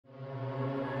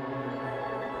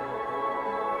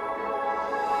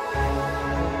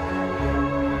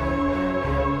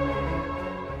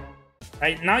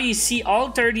Right now you see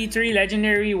all 33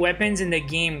 legendary weapons in the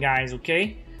game, guys,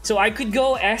 okay? So I could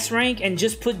go S rank and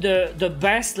just put the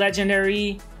best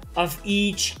legendary of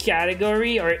each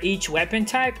category or each weapon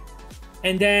type,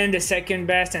 and then the second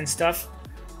best and stuff.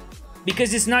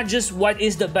 Because it's not just what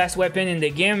is the best weapon in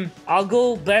the game. I'll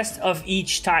go best of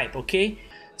each type, okay?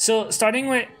 So starting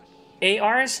with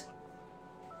ARs,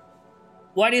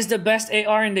 what is the best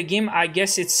AR in the game? I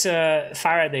guess it's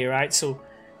Faraday, right? So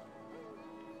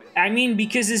I mean,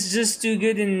 because it's just too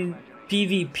good in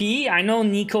PvP. I know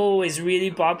Niko is really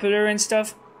popular and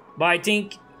stuff, but I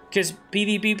think because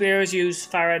PvP players use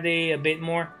Faraday a bit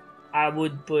more, I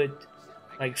would put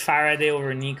like Faraday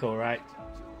over Niko, right?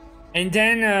 And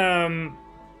then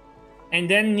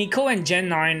Niko and Gen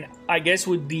 9, I guess,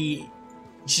 would be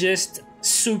just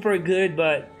super good,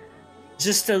 but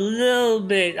just a little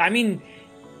bit. I mean,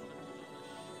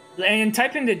 and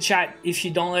type in the chat if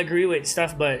you don't agree with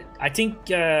stuff, but I think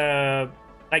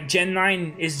like Gen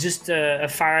 9 is just a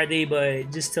Faraday,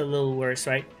 but just a little worse,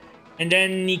 right? And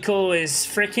then Niko is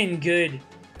freaking good.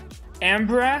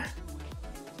 Ambra,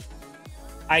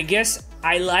 I guess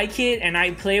I like it and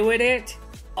I play with it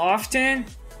often.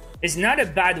 It's not a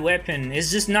bad weapon. It's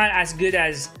just not as good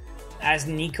as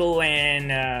Niko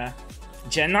and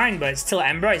Gen 9, but still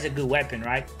Ambra is a good weapon,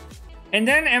 right? And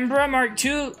then Ambra Mark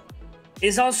II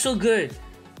is also good.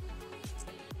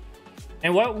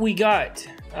 And what we got?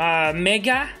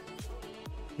 Megalodon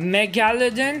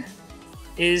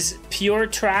is pure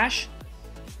trash.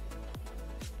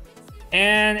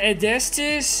 And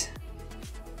Edestus,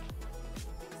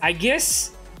 I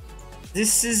guess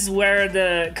this is where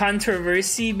the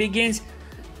controversy begins.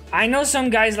 I know some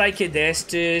guys like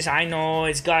Edestus. I know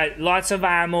it's got lots of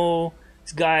ammo.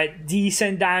 It's got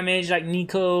decent damage like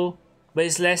Niko, but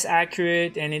it's less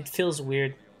accurate and it feels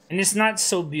weird. And it's not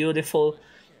so beautiful.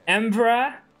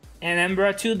 Ambra and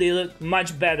Ambra 2, they look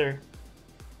much better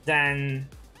than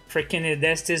freaking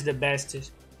Edestus the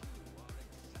bestest.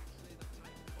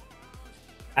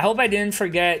 I hope I didn't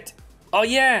forget. Oh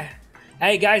yeah.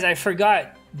 Hey guys, I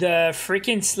forgot the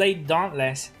freaking Slate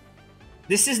Dauntless.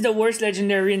 This is the worst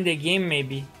legendary in the game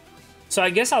maybe. So I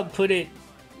guess I'll put it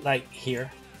like here.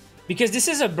 Because this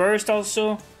is a burst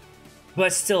also.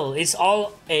 But still, it's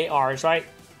all ARs, right?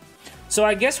 So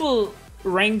I guess we'll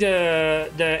rank the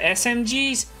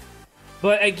SMGs.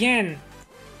 But again,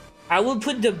 I will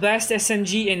put the best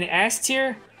SMG in S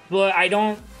tier. But I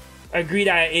don't agree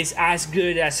that it's as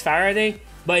good as Faraday.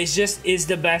 But it's just is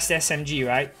the best SMG,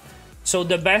 right? So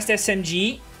the best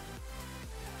SMG,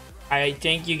 I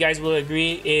think you guys will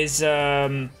agree, is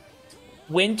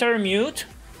Winter Mute.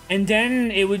 And then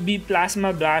it would be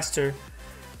Plasma Blaster.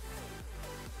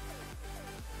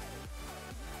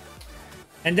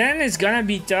 And then it's gonna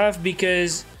be tough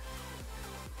because,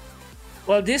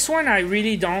 well, this one I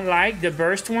really don't like. The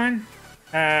burst one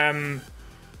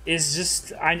is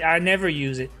just, I never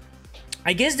use it.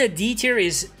 I guess the D tier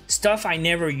is stuff I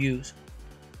never use.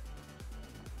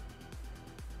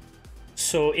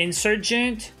 So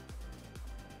Insurgent,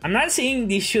 I'm not saying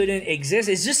these shouldn't exist.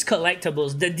 It's just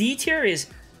collectibles. The D tier is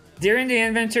they're in the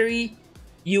inventory.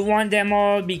 You want them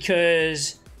all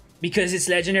because it's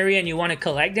legendary and you want to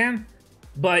collect them.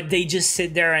 But they just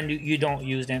sit there and you don't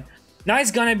use them. Now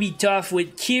it's gonna be tough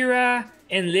with Kira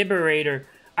and Liberator.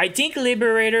 I think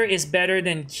Liberator is better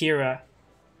than Kira.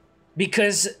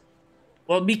 Because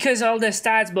all the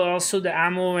stats, but also the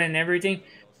ammo and everything.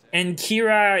 And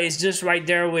Kira is just right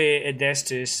there with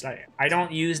Edestus. Like, I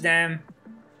don't use them.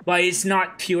 But it's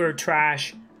not pure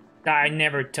trash that I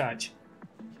never touch.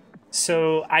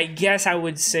 So I guess I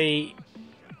would say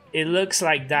it looks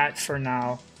like that for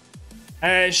now.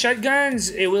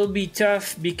 Shotguns, it will be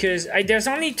tough because there's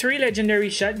only 3 legendary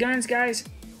shotguns, guys.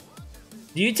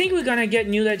 Do you think we're gonna get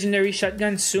new legendary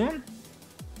shotguns soon?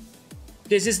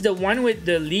 This is the one with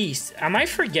the least. Am I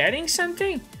forgetting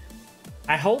something?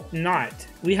 I hope not.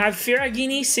 We have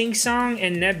Firagini, Sing Song,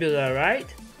 and Nebula, right?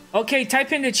 Okay,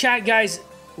 type in the chat, guys.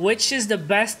 Which is the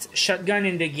best shotgun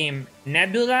in the game?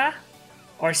 Nebula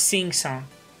or Sing Song?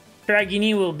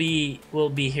 Firagini will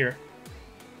be here.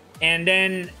 And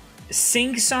then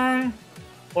Sing Song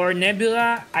or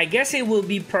Nebula, I guess it will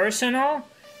be personal.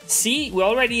 See, we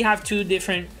already have 2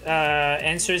 different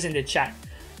answers in the chat.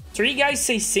 3 guys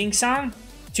say Sing Song,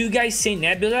 2 guys say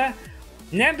Nebula.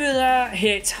 Nebula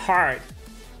hits hard.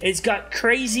 It's got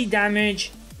crazy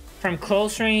damage from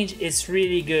close range. It's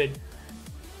really good.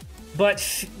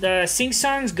 But the Sing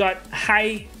Song's got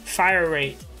high fire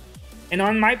rate. And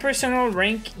on my personal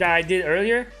rank that I did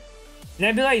earlier,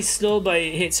 Nebula is slow, but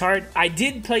it hits hard. I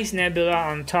did place Nebula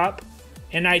on top,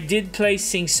 and I did place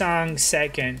Sing Song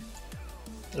second,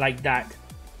 like that.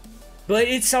 but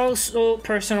it's also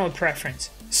personal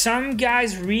preference. Some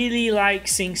guys really like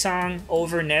Sing Song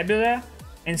over Nebula,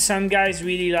 and some guys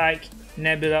really like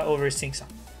Nebula over Sing Song.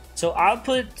 So I'll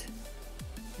put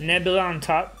Nebula on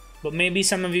top, but maybe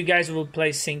some of you guys will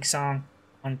play Sing Song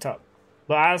on top.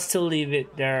 But I'll still leave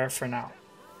it there for now.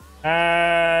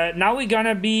 Now we're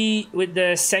gonna be with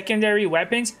the secondary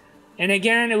weapons. And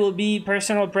again, it will be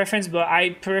personal preference, but I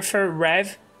prefer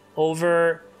Rev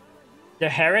over the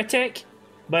Heretic.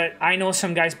 But I know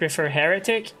some guys prefer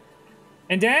Heretic.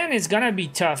 And then it's gonna be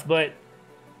tough, but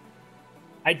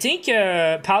I think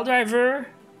Pile Driver,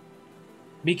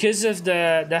 because of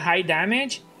the high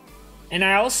damage, and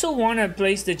I also want to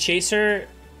place the Chaser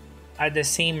at the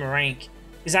same rank,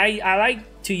 because I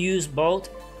like to use both.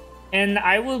 And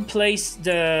I will place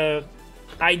the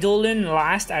Eidolon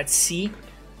last at C,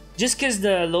 just because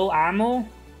the low ammo,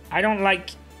 I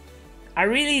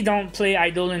really don't play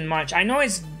Eidolon much. I know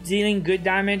it's dealing good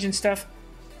damage and stuff,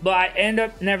 but I end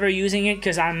up never using it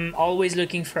because I'm always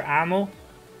looking for ammo,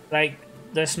 like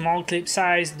the small clip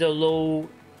size, the low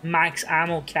max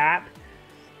ammo cap.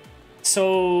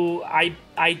 So I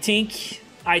think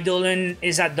Eidolon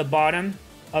is at the bottom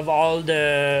of all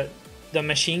the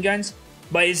machine guns,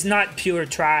 but it's not pure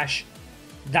trash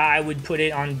that I would put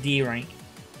it on D rank.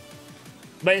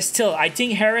 But still, I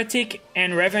think Heretic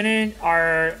and Revenant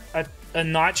are a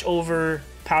notch over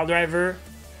Pile Driver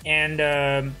and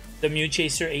the Mew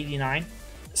Chaser 89.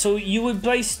 So you would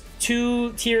place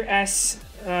 2 tier S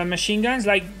machine guns,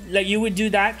 like you would do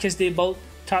that because they both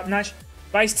top notch.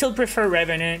 But I still prefer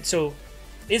Revenant, so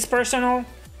it's personal.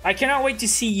 I cannot wait to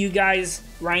see you guys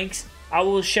ranks. I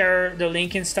will share the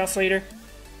link and stuff later,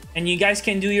 and you guys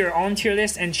can do your own tier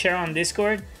list and share on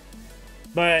Discord.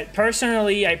 But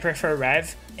personally, I prefer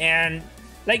Rev, and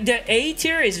like the A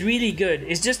tier is really good.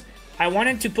 It's just I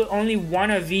wanted to put only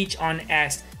one of each on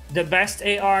S. The best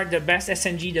AR, the best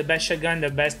SMG, the best shotgun, the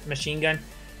best machine gun,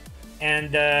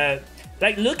 and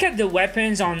like look at the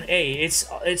weapons on A. It's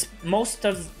most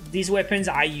of these weapons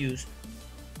I use.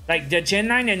 Like the Gen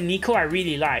 9 and Niko I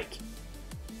really like,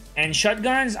 and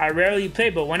shotguns I rarely play,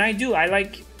 but when I do, I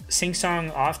like Sing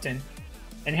Song often,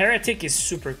 and Heretic is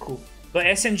super cool. But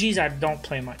SMGs I don't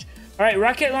play much. All right,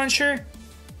 rocket launcher.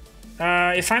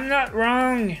 If I'm not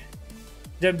wrong,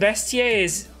 the Bestier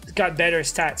is got better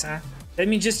stats, huh? Let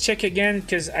me just check again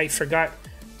because I forgot.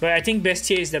 But I think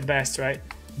Bestier is the best, right?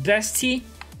 Bestie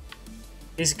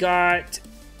is got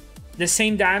the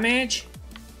same damage,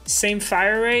 same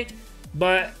fire rate,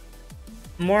 but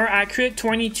more accurate,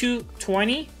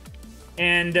 22-20,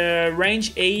 and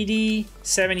range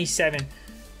 80-77.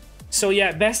 So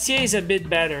yeah, Bestier is a bit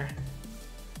better.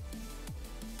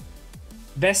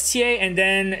 Bestier and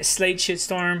then Slate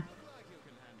Shitstorm,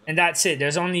 and that's it.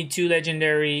 There's only 2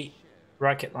 legendary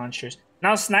rocket launchers.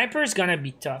 Now Sniper is gonna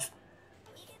be tough.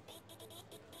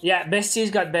 Yeah, Bestier's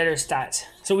got better stats.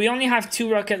 So we only have 2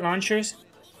 rocket launchers.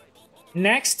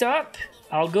 Next up,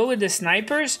 I'll go with the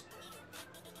snipers,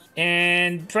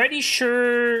 and pretty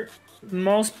sure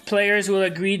most players will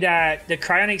agree that the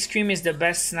Cryonic Scream is the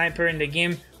best sniper in the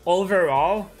game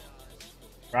overall,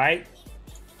 right?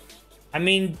 I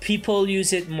mean, people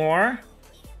use it more,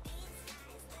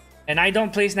 and I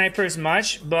don't play snipers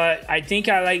much, but I think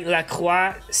I like La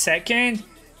Croix second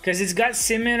because it's got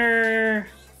similar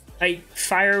like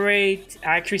fire rate,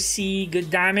 accuracy, good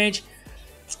damage,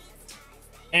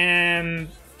 and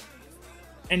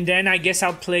then I guess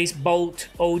I'll place both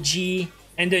OG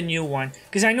and the new one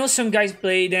because I know some guys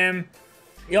play them.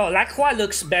 Yo, La Croix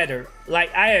looks better,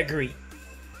 like I agree.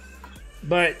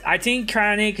 But I think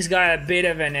Cryonic has got a bit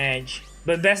of an edge.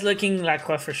 But best looking La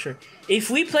Croix for sure.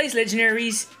 If we place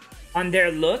legendaries on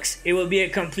their looks, it will be a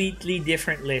completely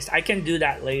different list. I can do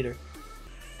that later.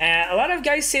 A lot of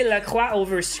guys say La Croix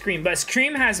over Scream, but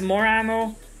Scream has more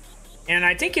ammo. And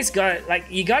I think it's got, like,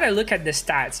 you gotta look at the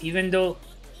stats, even though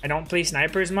I don't play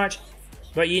snipers much.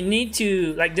 But you need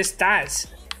to, like, the stats,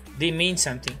 they mean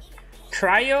something.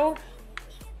 Cryo,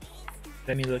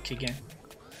 let me look again.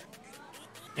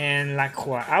 And La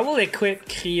Croix. I will equip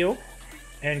Cryo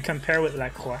and compare with La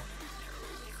Croix.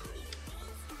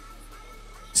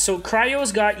 So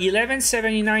Cryo's got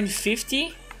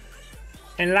 1179.50,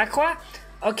 and La Croix.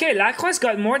 Okay, La Croix's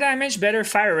got more damage, better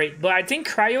fire rate, but I think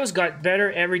Cryo's got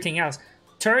better everything else.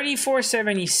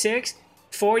 3476,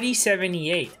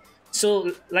 4078.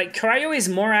 So like Cryo is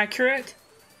more accurate,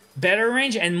 better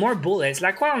range, and more bullets.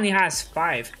 La Croix only has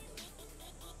 5.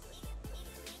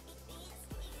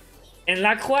 And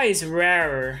La Croix is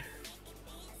rarer.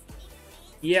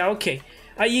 Yeah, okay.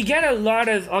 You get a lot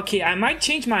of... Okay, I might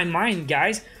change my mind,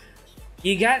 guys.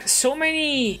 You got so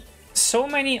many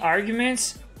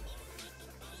arguments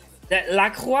That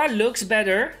Lacroix looks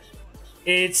better.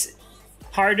 It's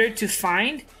harder to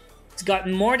find. It's got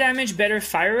more damage, better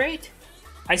fire rate.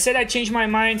 I said I changed my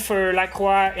mind for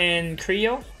Lacroix and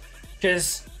Creo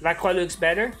because Lacroix looks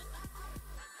better.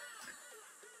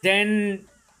 Then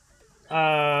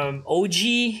OG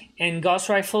and Gauss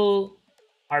Rifle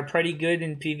are pretty good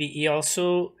in PvE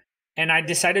also. And I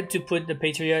decided to put the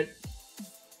Patriot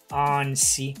on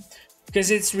C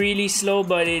because it's really slow,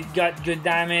 but it got good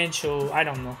damage. So I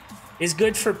don't know. It's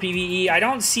good for PvE. I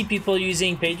don't see people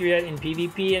using Patriot in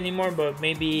PvP anymore, but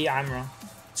maybe I'm wrong.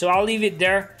 So I'll leave it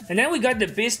there. And then we got the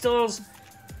pistols.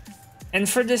 And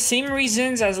for the same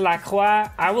reasons as Lacroix,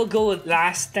 I will go with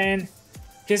Last Stand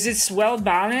because it's well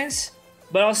balanced,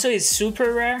 but also it's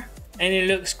super rare and it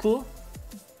looks cool.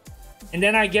 And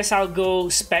then I guess I'll go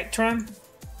Spectrum.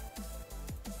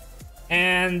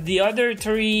 And the other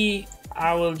three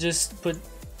I will just put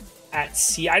at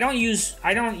C. I don't use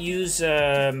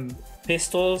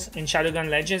pistols in Shadowgun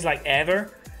Legends like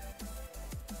ever.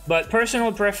 But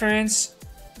personal preference,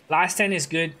 Last Stand is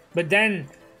good. But then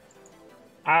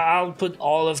I'll put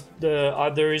all of the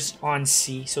others on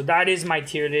C. So that is my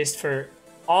tier list for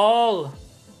all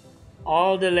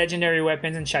the legendary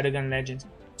weapons in Shadowgun Legends.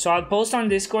 So I'll post on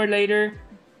Discord later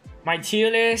my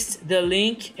tier list, the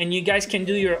link, and you guys can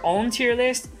do your own tier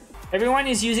list. Everyone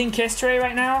is using Kestre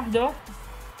right now, though.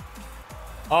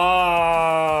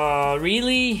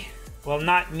 Really? Well,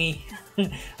 not me.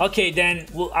 Okay, then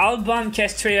I'll bump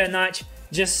Kestre a notch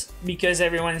just because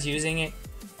everyone's using it.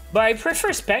 But I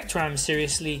prefer Spectrum,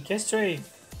 seriously. Kestre.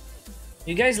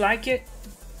 You guys like it?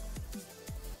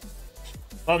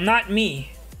 Well, not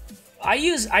me.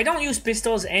 I don't use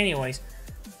pistols anyways.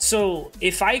 So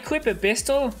if I equip a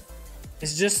pistol,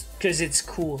 it's just because it's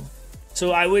cool.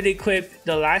 So I would equip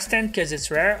the Last Stand because it's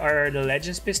rare, or the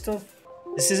Legends pistol.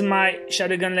 This is my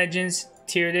Shadowgun Legends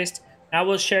tier list. I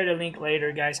will share the link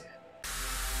later, guys.